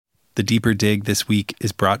The Deeper Dig this week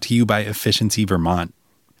is brought to you by Efficiency Vermont,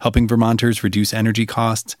 helping Vermonters reduce energy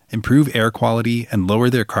costs, improve air quality, and lower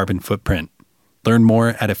their carbon footprint. Learn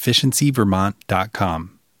more at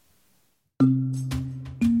efficiencyvermont.com.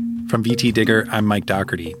 From VT Digger, I'm Mike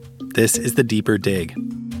Dougherty. This is The Deeper Dig.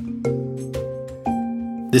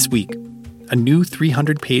 This week, a new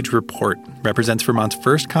 300-page report represents Vermont's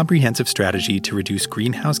first comprehensive strategy to reduce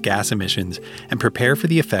greenhouse gas emissions and prepare for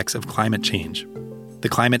the effects of climate change. The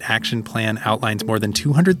Climate Action Plan outlines more than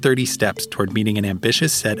 230 steps toward meeting an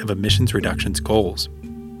ambitious set of emissions reductions goals.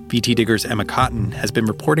 VT Digger's Emma Cotton has been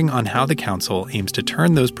reporting on how the council aims to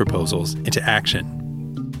turn those proposals into action.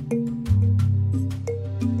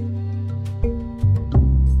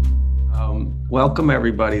 Welcome,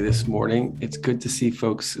 everybody, this morning. It's good to see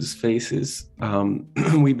folks' faces.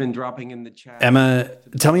 We've been dropping in the chat. Emma,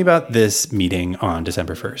 tell me about this meeting on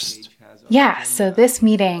December 1st. Yeah, so this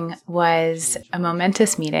meeting was a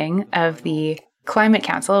momentous meeting of the Climate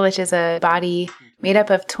Council, which is a body made up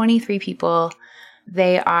of 23 people.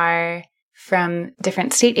 They are from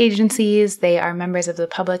different state agencies. They are members of the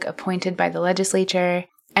public appointed by the legislature,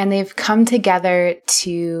 and they've come together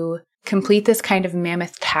to complete this kind of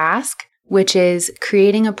mammoth task, which is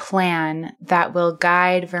creating a plan that will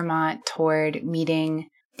guide Vermont toward meeting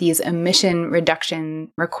these emission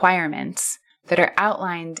reduction requirements that are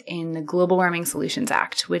outlined in the Global Warming Solutions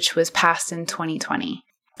Act, which was passed in 2020.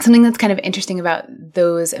 Something that's kind of interesting about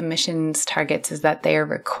those emissions targets is that they are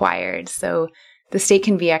required. So the state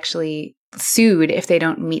can be actually sued if they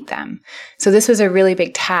don't meet them. So this was a really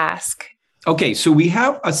big task. Okay, so we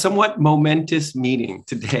have a somewhat momentous meeting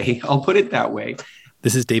today. I'll put it that way.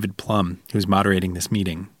 This is David Plum, who's moderating this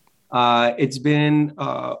meeting. It's been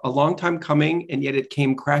a long time coming, and yet it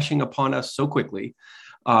came crashing upon us so quickly.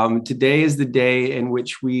 Today is the day in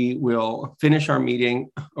which we will finish our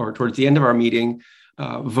meeting, or towards the end of our meeting,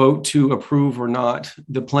 vote to approve or not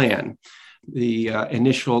the plan, the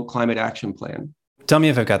initial climate action plan. Tell me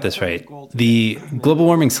if I've got this right. The Global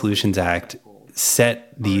Warming Solutions Act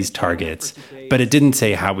set these targets, but it didn't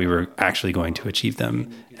say how we were actually going to achieve them.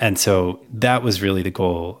 And so that was really the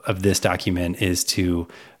goal of this document, is to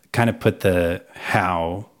kind of put the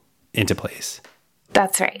how into place.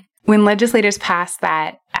 That's right. When legislators passed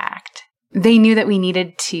that act, they knew that we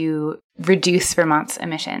needed to reduce Vermont's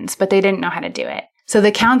emissions, but they didn't know how to do it. So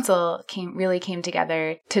the council really came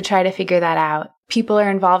together to try to figure that out. People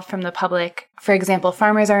are involved from the public. For example,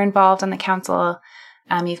 farmers are involved on the council.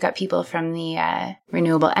 You've got people from the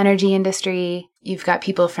renewable energy industry. You've got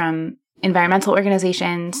people from environmental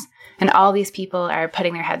organizations. And all these people are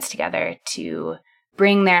putting their heads together to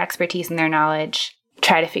bring their expertise and their knowledge,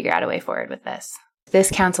 try to figure out a way forward with this.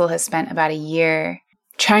 This council has spent about a year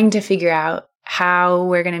trying to figure out how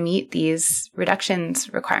we're going to meet these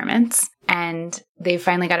reductions requirements. And they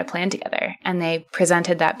finally got a plan together. And they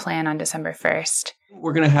presented that plan on December 1st.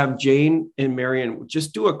 We're going to have Jane and Marion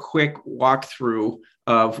just do a quick walkthrough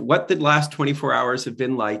of what the last 24 hours have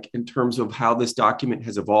been like in terms of how this document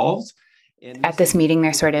has evolved. At this meeting,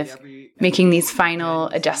 they're sort of making these final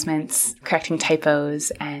adjustments, correcting typos,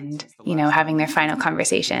 and, having their final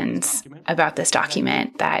conversations about this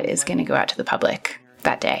document that is going to go out to the public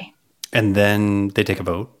that day. And then they take a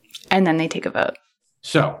vote.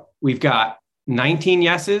 So we've got 19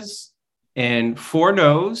 yeses and 4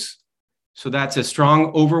 noes. So that's a strong,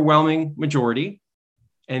 overwhelming majority.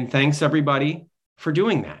 And thanks, everybody, for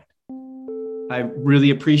doing that. I really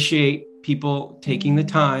appreciate people taking the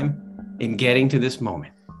time and getting to this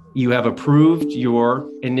moment. You have approved your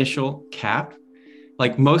initial cap.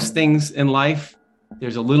 Like most things in life,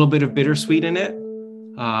 there's a little bit of bittersweet in it.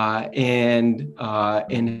 And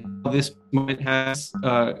this moment has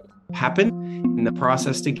happened in the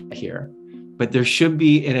process to get here. But there should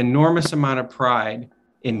be an enormous amount of pride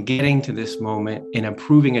in getting to this moment and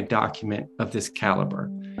approving a document of this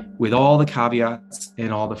caliber, with all the caveats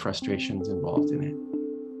and all the frustrations involved in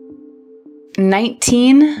it.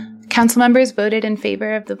 19 council members voted in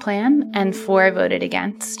favor of the plan and 4 voted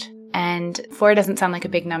against. And 4 doesn't sound like a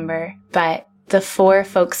big number, but the 4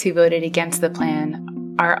 folks who voted against the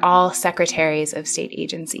plan are all secretaries of state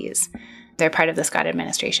agencies. They're part of the Scott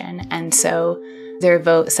administration. And so their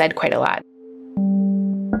vote said quite a lot.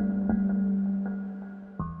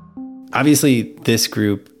 Obviously, this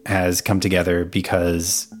group has come together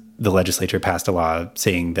because the legislature passed a law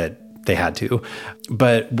saying that they had to.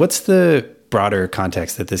 But what's the broader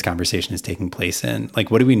context that this conversation is taking place in?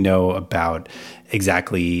 Like, what do we know about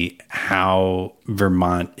exactly how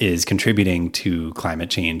Vermont is contributing to climate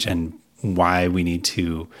change and why we need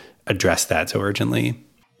to address that so urgently?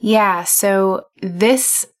 Yeah, so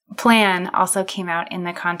this plan also came out in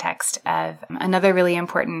the context of another really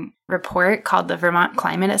important report called the Vermont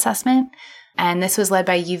Climate Assessment. And this was led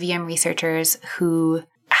by UVM researchers who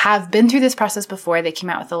have been through this process before. They came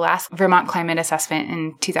out with the last Vermont Climate Assessment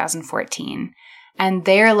in 2014. And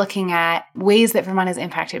they're looking at ways that Vermont is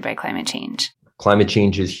impacted by climate change. Climate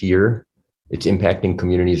change is here. It's impacting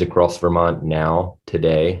communities across Vermont now,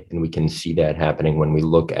 today, and we can see that happening when we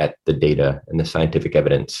look at the data and the scientific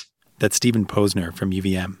evidence. That's Stephen Posner from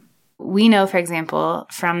UVM. We know, for example,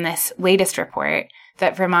 from this latest report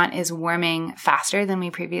that Vermont is warming faster than we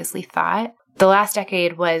previously thought. The last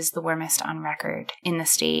decade was the warmest on record in the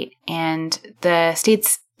state, and the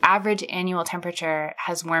state's average annual temperature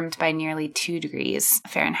has warmed by nearly 2 degrees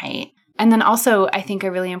Fahrenheit. And then also, I think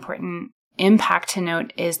a really important impact to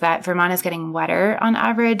note is that Vermont is getting wetter on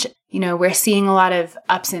average. We're seeing a lot of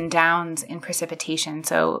ups and downs in precipitation.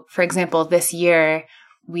 So, for example, this year,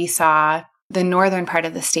 we saw the northern part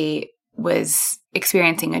of the state was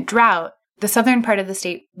experiencing a drought. The southern part of the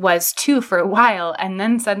state was too for a while, and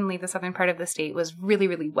then suddenly the southern part of the state was really,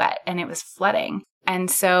 really wet, and it was flooding. And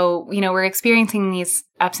so, we're experiencing these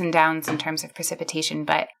ups and downs in terms of precipitation,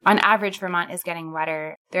 but on average, Vermont is getting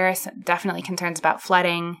wetter. There are definitely concerns about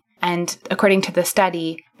flooding. And according to the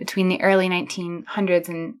study, between the early 1900s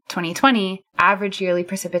and 2020, average yearly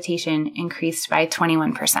precipitation increased by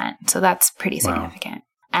 21%. So that's pretty significant. Wow.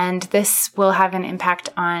 And this will have an impact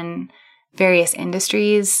on various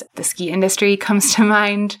industries. The ski industry comes to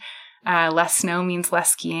mind. Less snow means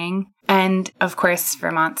less skiing. And of course,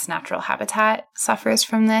 Vermont's natural habitat suffers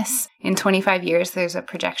from this. In 25 years, there's a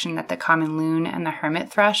projection that the common loon and the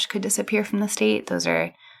hermit thrush could disappear from the state. Those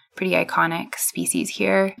are pretty iconic species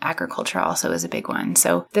here. Agriculture also is a big one.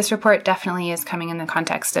 So this report definitely is coming in the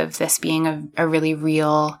context of this being a really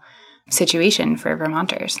real situation for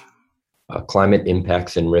Vermonters. Climate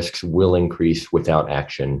impacts and risks will increase without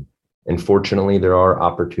action. And fortunately, there are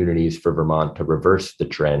opportunities for Vermont to reverse the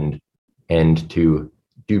trend and to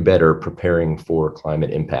do better preparing for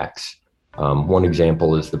climate impacts. One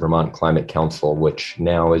example is the Vermont Climate Council, which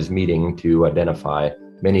now is meeting to identify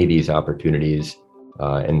many of these opportunities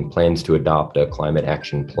and plans to adopt a climate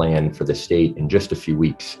action plan for the state in just a few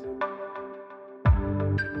weeks.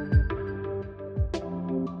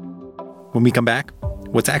 When we come back,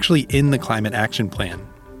 what's actually in the climate action plan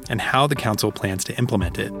and how the council plans to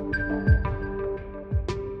implement it.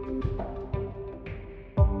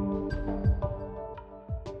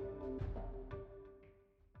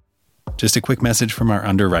 Just a quick message from our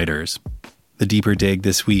underwriters. The Deeper Dig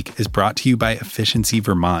this week is brought to you by Efficiency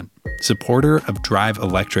Vermont, supporter of Drive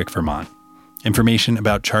Electric Vermont. Information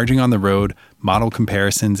about charging on the road, model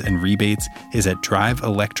comparisons, and rebates is at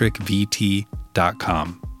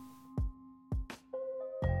driveelectricvt.com.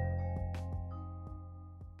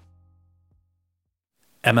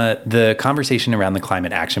 Emma, the conversation around the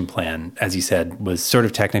climate action plan, as you said, was sort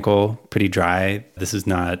of technical, pretty dry. This is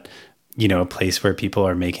not, a place where people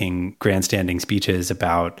are making grandstanding speeches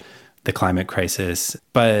about the climate crisis.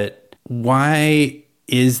 But why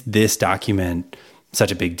is this document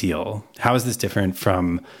such a big deal? How is this different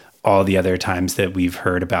from all the other times that we've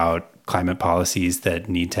heard about climate policies that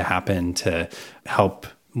need to happen to help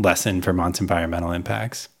lessen Vermont's environmental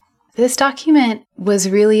impacts? This document was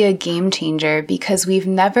really a game changer because we've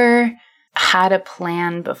never had a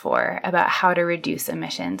plan before about how to reduce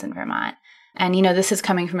emissions in Vermont. And, this is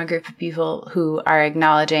coming from a group of people who are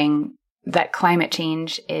acknowledging that climate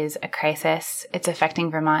change is a crisis. It's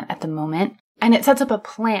affecting Vermont at the moment. And it sets up a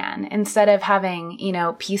plan instead of having,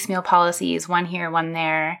 piecemeal policies, one here, one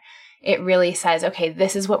there. It really says, okay,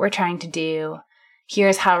 this is what we're trying to do.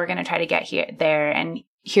 Here's how we're going to try to get there. And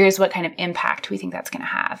here's what kind of impact we think that's going to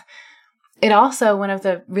have. It also, one of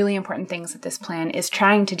the really important things that this plan is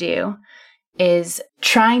trying to do is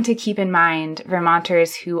trying to keep in mind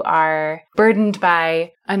Vermonters who are burdened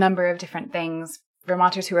by a number of different things.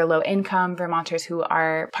 Vermonters who are low income, Vermonters who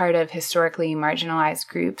are part of historically marginalized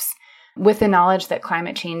groups, with the knowledge that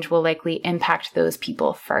climate change will likely impact those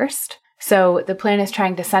people first. So the plan is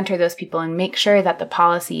trying to center those people and make sure that the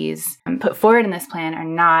policies put forward in this plan are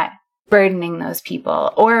not burdening those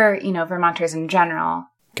people or, Vermonters in general.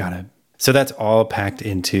 Got it. So that's all packed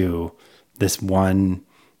into this one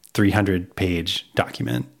 300-page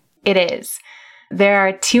document. It is. There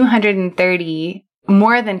are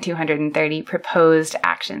more than 230 proposed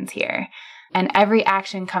actions here. And every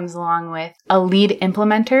action comes along with a lead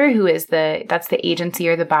implementer who is that's the agency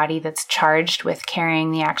or the body that's charged with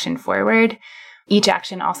carrying the action forward. Each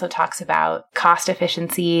action also talks about cost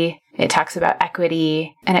efficiency, it talks about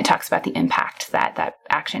equity, and it talks about the impact that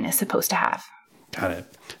action is supposed to have. Got it.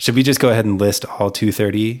 Should we just go ahead and list all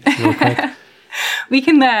 230 real quick? We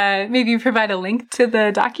can maybe provide a link to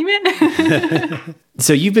the document.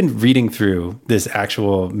 So you've been reading through this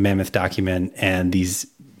actual mammoth document and these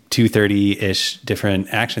 230-ish different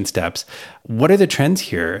action steps. What are the trends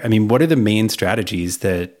here? I mean, what are the main strategies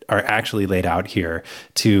that are actually laid out here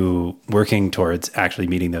to working towards actually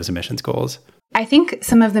meeting those emissions goals? I think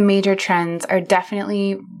some of the major trends are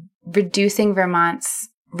definitely reducing Vermont's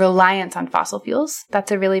reliance on fossil fuels.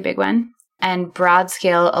 That's a really big one. And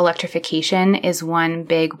broad-scale electrification is one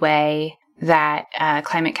big way that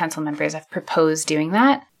Climate Council members have proposed doing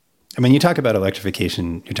that. And when you talk about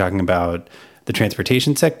electrification, you're talking about the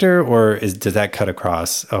transportation sector, or does that cut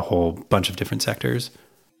across a whole bunch of different sectors?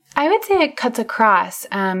 I would say it cuts across.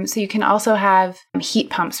 So you can also have heat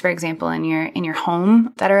pumps, for example, in your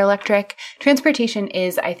home that are electric. Transportation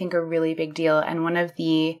is, I think, a really big deal. And one of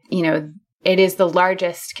the, it is the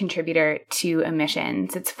largest contributor to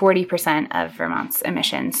emissions. It's 40% of Vermont's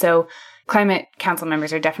emissions. So Climate Council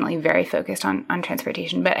members are definitely very focused on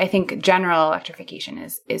transportation. But I think general electrification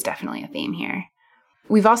is definitely a theme here.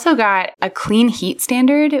 We've also got a clean heat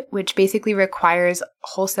standard, which basically requires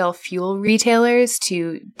wholesale fuel retailers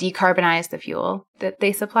to decarbonize the fuel that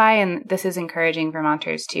they supply. And this is encouraging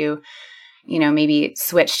Vermonters to, maybe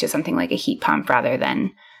switch to something like a heat pump rather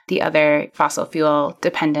than the other fossil fuel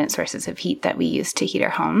dependent sources of heat that we use to heat our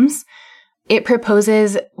homes. It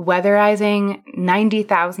proposes weatherizing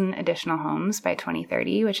 90,000 additional homes by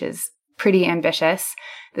 2030, which is pretty ambitious.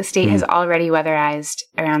 The state has already weatherized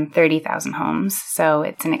around 30,000 homes, so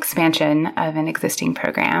it's an expansion of an existing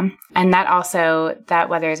program. And that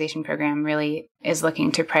weatherization program really is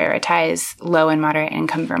looking to prioritize low and moderate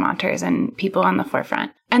income Vermonters and people on the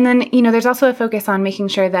forefront. And then, there's also a focus on making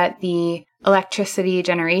sure that the electricity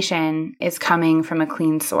generation is coming from a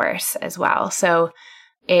clean source as well. So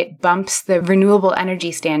it bumps the renewable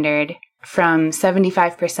energy standard from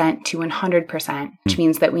 75% to 100%, which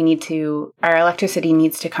means that our electricity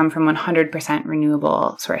needs to come from 100%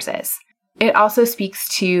 renewable sources. It also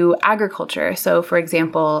speaks to agriculture. So, for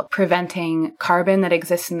example, preventing carbon that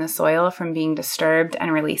exists in the soil from being disturbed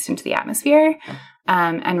and released into the atmosphere,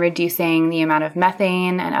 and reducing the amount of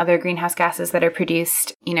methane and other greenhouse gases that are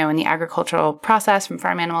produced, in the agricultural process from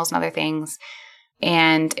farm animals and other things.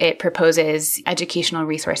 And it proposes educational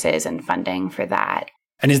resources and funding for that.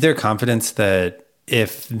 And is there confidence that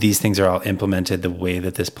if these things are all implemented the way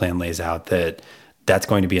that this plan lays out, that that's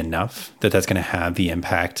going to be enough, that that's going to have the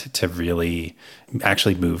impact to really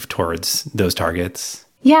actually move towards those targets?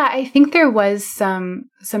 Yeah, I think there was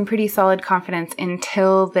some pretty solid confidence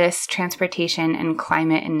until this Transportation and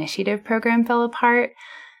Climate Initiative program fell apart.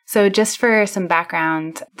 So just for some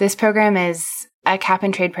background, this program is a cap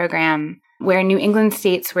and trade program where New England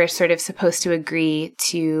states were sort of supposed to agree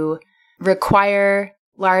to require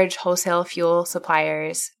large wholesale fuel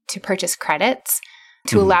suppliers to purchase credits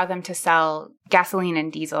to allow them to sell gasoline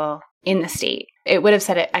and diesel in the state. It would have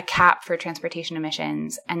set a cap for transportation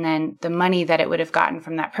emissions, and then the money that it would have gotten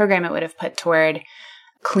from that program, it would have put toward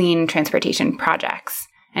clean transportation projects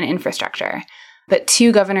and infrastructure. But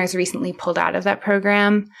 2 governors recently pulled out of that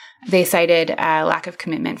program. They cited a lack of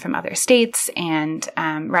commitment from other states and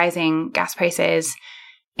rising gas prices.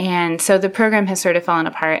 And so the program has sort of fallen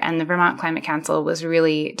apart, and the Vermont Climate Council was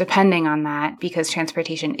really depending on that because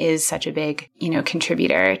transportation is such a big,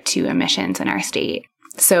 contributor to emissions in our state.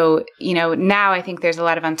 So, now I think there's a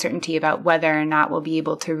lot of uncertainty about whether or not we'll be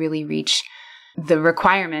able to really reach the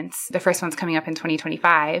requirements. The first one's coming up in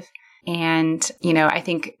 2025. And, I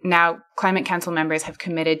think now Climate Council members have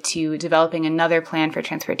committed to developing another plan for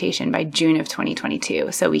transportation by June of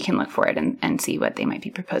 2022. So we can look forward and see what they might be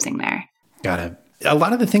proposing there. Got it. A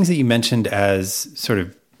lot of the things that you mentioned as sort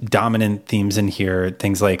of dominant themes in here,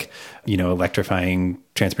 things like, electrifying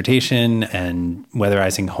transportation and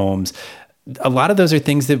weatherizing homes, a lot of those are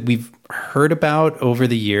things that we've heard about over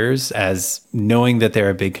the years as knowing that they're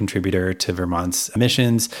a big contributor to Vermont's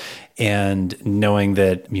emissions and knowing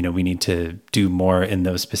that, we need to do more in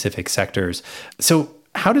those specific sectors. So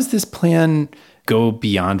how does this plan go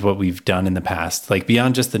beyond what we've done in the past, like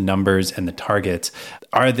beyond just the numbers and the targets?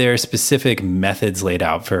 Are there specific methods laid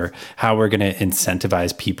out for how we're going to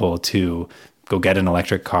incentivize people to go get an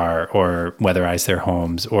electric car or weatherize their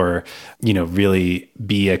homes or, really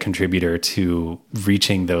be a contributor to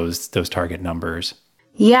reaching those target numbers?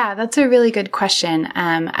 Yeah, that's a really good question.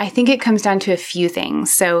 I think it comes down to a few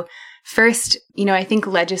things. So first, I think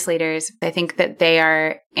legislators, I think that they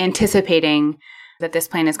are anticipating that this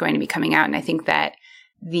plan is going to be coming out. And I think that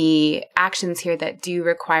the actions here that do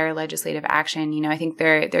require legislative action, I think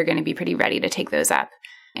they're going to be pretty ready to take those up.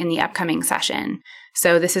 in the upcoming session.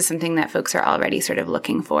 So this is something that folks are already sort of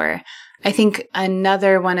looking for. I think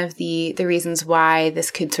another one of the reasons why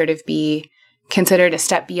this could sort of be considered a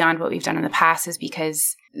step beyond what we've done in the past is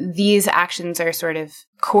because these actions are sort of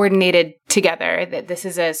coordinated together, that this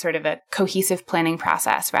is a sort of a cohesive planning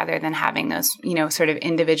process rather than having those, sort of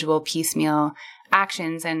individual piecemeal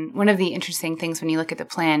actions. And one of the interesting things when you look at the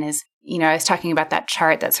plan is, I was talking about that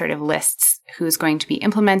chart that sort of lists who's going to be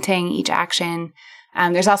implementing each action.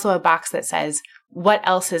 There's also a box that says, what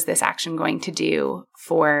else is this action going to do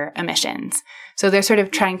for emissions? So they're sort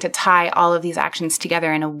of trying to tie all of these actions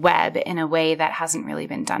together in a web in a way that hasn't really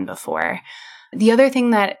been done before. The other thing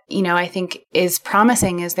that, I think is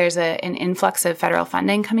promising is there's an influx of federal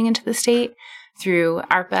funding coming into the state through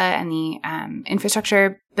ARPA and the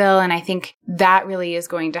infrastructure bill. And I think that really is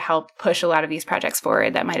going to help push a lot of these projects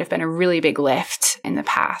forward that might have been a really big lift in the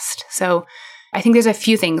past. So I think there's a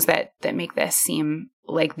few things that make this seem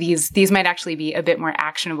like these might actually be a bit more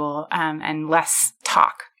actionable and less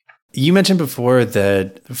talk. You mentioned before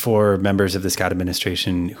that 4 members of the Scott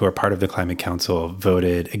administration who are part of the Climate Council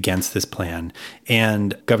voted against this plan.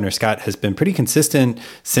 And Governor Scott has been pretty consistent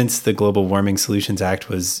since the Global Warming Solutions Act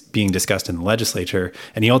was being discussed in the legislature,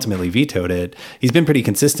 and he ultimately vetoed it. He's been pretty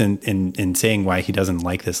consistent in saying why he doesn't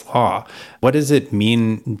like this law. What does it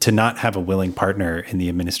mean to not have a willing partner in the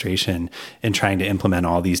administration in trying to implement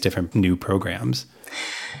all these different new programs?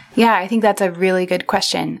 Yeah, I think that's a really good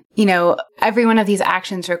question. Every one of these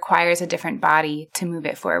actions requires a different body to move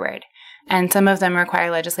it forward. And some of them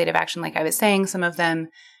require legislative action, like I was saying. Some of them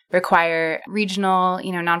require regional,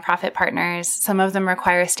 nonprofit partners. Some of them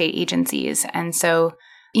require state agencies. And so,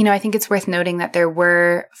 I think it's worth noting that there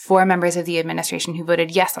were 4 members of the administration who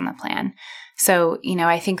voted yes on the plan. So,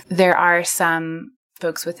 I think there are some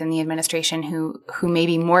folks within the administration who may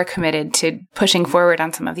be more committed to pushing forward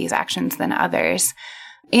on some of these actions than others.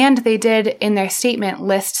 And they did, in their statement,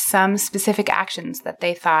 list some specific actions that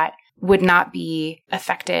they thought would not be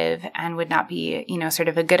effective and would not be, sort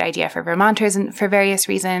of a good idea for Vermonters and for various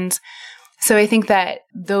reasons. So I think that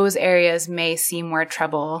those areas may see more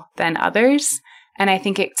trouble than others. And I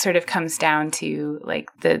think it sort of comes down to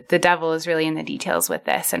the devil is really in the details with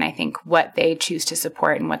this. And I think what they choose to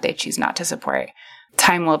support and what they choose not to support,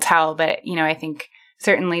 time will tell. But, I think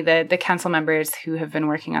certainly the council members who have been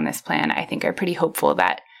working on this plan, I think, are pretty hopeful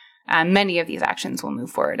that many of these actions will move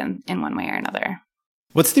forward in one way or another.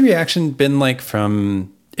 What's the reaction been like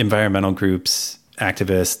from environmental groups,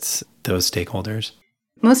 activists, those stakeholders?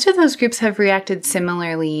 Most of those groups have reacted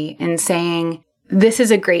similarly in saying, this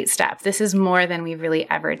is a great step. This is more than we've really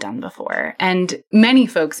ever done before. And many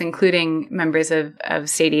folks, including members of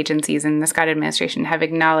state agencies and the Scott administration, have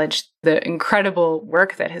acknowledged the incredible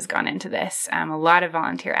work that has gone into this, a lot of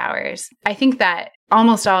volunteer hours. I think that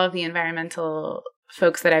almost all of the environmental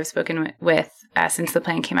folks that I've spoken with since the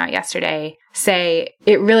plan came out yesterday say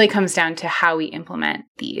it really comes down to how we implement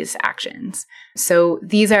these actions. So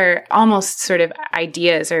these are almost sort of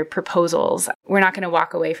ideas or proposals. We're not going to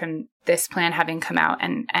walk away from this plan having come out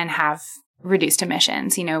and have reduced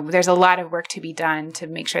emissions. There's a lot of work to be done to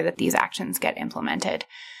make sure that these actions get implemented.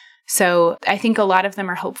 So I think a lot of them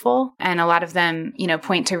are hopeful, and a lot of them,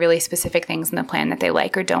 point to really specific things in the plan that they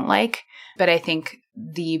like or don't like. But I think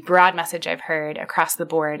the broad message I've heard across the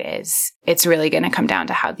board is it's really going to come down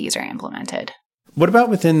to how these are implemented. What about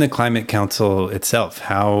within the Climate Council itself?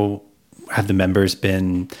 How have the members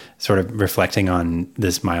been sort of reflecting on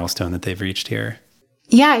this milestone that they've reached here?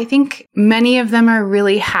 Yeah, I think many of them are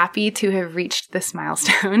really happy to have reached this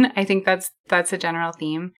milestone. I think that's a general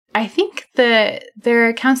theme. I think there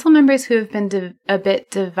are council members who have been a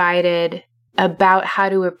bit divided about how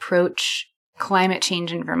to approach climate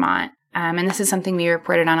change in Vermont. And this is something we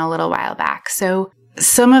reported on a little while back. So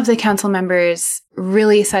some of the council members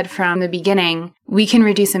really said from the beginning, we can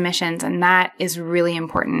reduce emissions, and that is really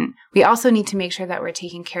important. We also need to make sure that we're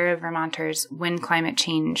taking care of Vermonters when climate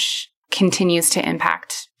change continues to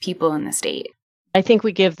impact people in the state. I think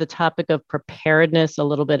we give the topic of preparedness a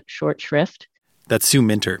little bit short shrift. That's Sue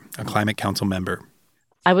Minter, a Climate Council member.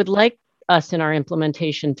 I would like us in our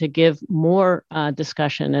implementation to give more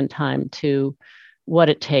discussion and time to what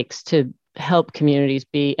it takes to help communities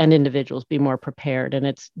and individuals be more prepared. And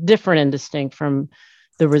it's different and distinct from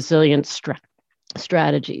the resilience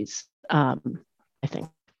strategies, I think.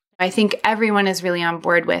 I think everyone is really on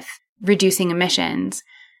board with reducing emissions.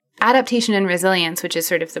 Adaptation and resilience, which is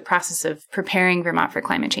sort of the process of preparing Vermont for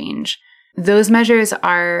climate change, those measures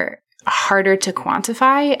are harder to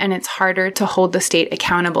quantify, and it's harder to hold the state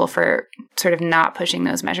accountable for sort of not pushing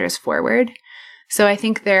those measures forward. So I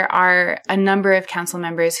think there are a number of council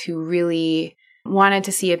members who really wanted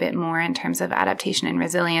to see a bit more in terms of adaptation and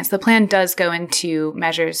resilience. The plan does go into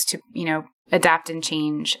measures to, adapt and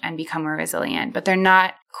change and become more resilient, but they're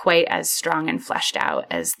not quite as strong and fleshed out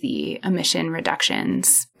as the emission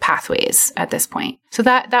reductions pathways at this point. So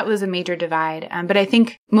that was a major divide. But I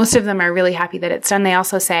think most of them are really happy that it's done. They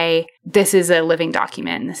also say this is a living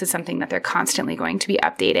document. This is something that they're constantly going to be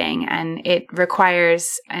updating, and it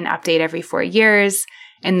requires an update every 4 years.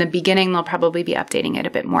 In the beginning, they'll probably be updating it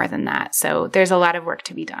a bit more than that. So there's a lot of work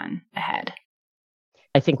to be done ahead.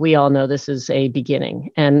 I think we all know this is a beginning.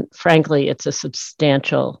 And frankly, it's a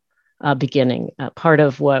substantial beginning. Part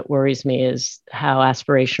of what worries me is how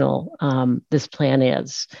aspirational this plan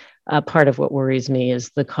is. Part of what worries me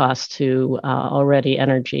is the cost to already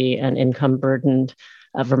energy and income burdened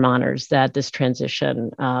Vermonters that this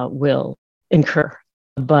transition will incur.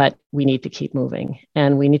 But we need to keep moving,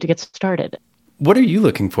 and we need to get started. What are you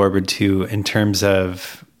looking forward to in terms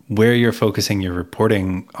of where you're focusing your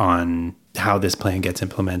reporting on how this plan gets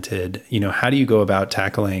implemented? How do you go about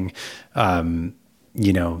tackling, the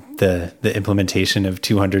implementation of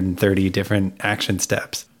 230 different action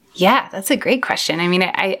steps? Yeah, that's a great question. I mean,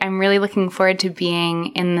 I'm really looking forward to being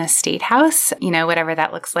in the State House, whatever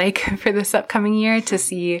that looks like for this upcoming year, to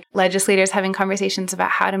see legislators having conversations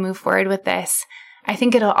about how to move forward with this. I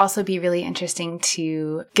think it'll also be really interesting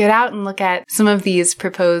to get out and look at some of these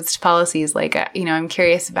proposed policies. Like, I'm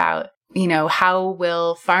curious about, how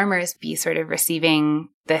will farmers be sort of receiving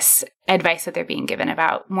this advice that they're being given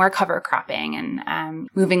about more cover cropping and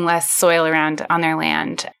moving less soil around on their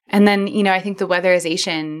land. And then, I think the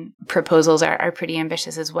weatherization proposals are pretty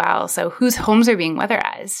ambitious as well. So whose homes are being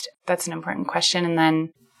weatherized? That's an important question. And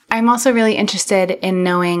then I'm also really interested in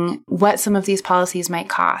knowing what some of these policies might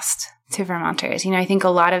cost to Vermonters. I think a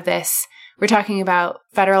lot of this, we're talking about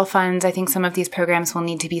federal funds. I think some of these programs will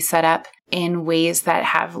need to be set up in ways that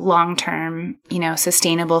have long-term,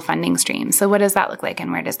 sustainable funding streams. So what does that look like,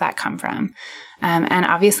 and where does that come from? And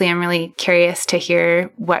obviously, I'm really curious to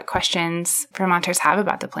hear what questions Vermonters have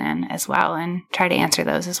about the plan as well, and try to answer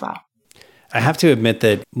those as well. I have to admit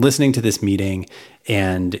that listening to this meeting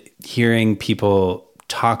and hearing people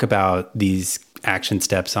talk about these action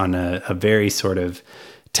steps on a very sort of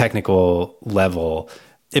technical level,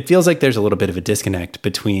 it feels like there's a little bit of a disconnect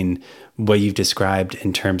between what you've described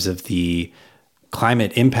in terms of the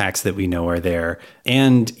climate impacts that we know are there.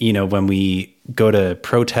 And, when we go to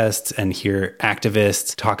protests and hear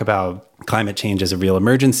activists talk about climate change as a real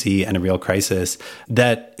emergency and a real crisis,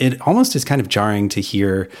 that it almost is kind of jarring to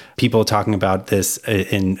hear people talking about this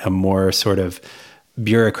in a more sort of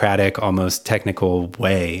bureaucratic, almost technical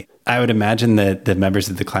way. I would imagine that the members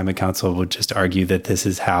of the Climate Council would just argue that this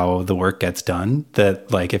is how the work gets done,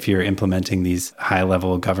 that like if you're implementing these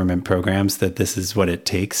high-level government programs, that this is what it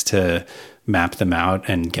takes to map them out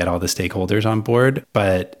and get all the stakeholders on board.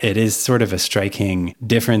 But it is sort of a striking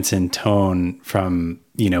difference in tone from,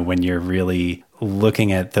 when you're really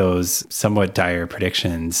looking at those somewhat dire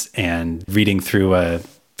predictions and reading through a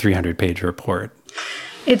 300-page report.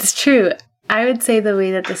 It's true. I would say the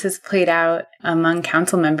way that this has played out among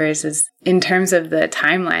council members is in terms of the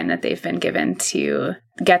timeline that they've been given to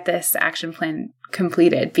get this action plan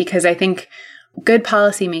completed. Because I think good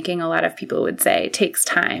policy making, a lot of people would say, takes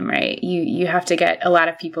time, right? You have to get a lot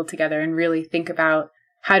of people together and really think about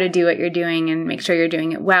how to do what you're doing and make sure you're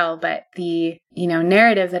doing it well. But the,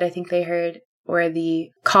 narrative that I think they heard, or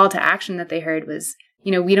the call to action that they heard, was,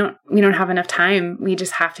 we don't have enough time. We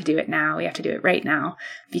just have to do it now. We have to do it right now,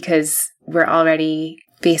 because we're already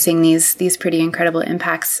facing these pretty incredible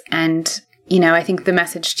impacts. And, I think the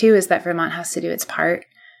message too is that Vermont has to do its part.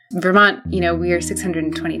 Vermont, we are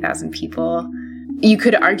 620,000 people. You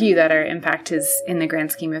could argue that our impact is, in the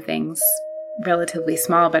grand scheme of things, relatively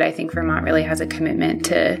small, but I think Vermont really has a commitment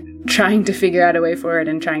to trying to figure out a way forward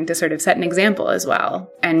and trying to sort of set an example as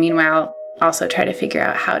well. And meanwhile, also try to figure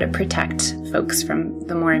out how to protect folks from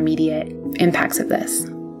the more immediate impacts of this.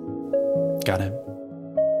 Got it.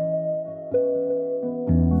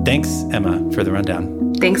 Thanks, Emma, for the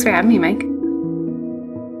rundown. Thanks for having me, Mike.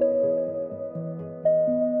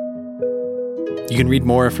 You can read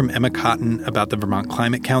more from Emma Cotton about the Vermont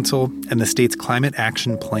Climate Council and the state's climate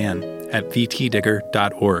action plan at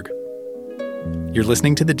vtdigger.org. You're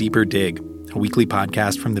listening to The Deeper Dig, a weekly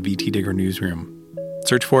podcast from the VT Digger newsroom.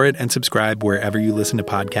 Search for it and subscribe wherever you listen to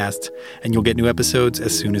podcasts, and you'll get new episodes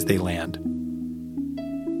as soon as they land.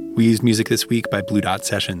 We used music this week by Blue Dot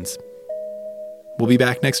Sessions. We'll be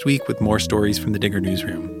back next week with more stories from the Digger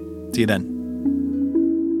newsroom. See you then.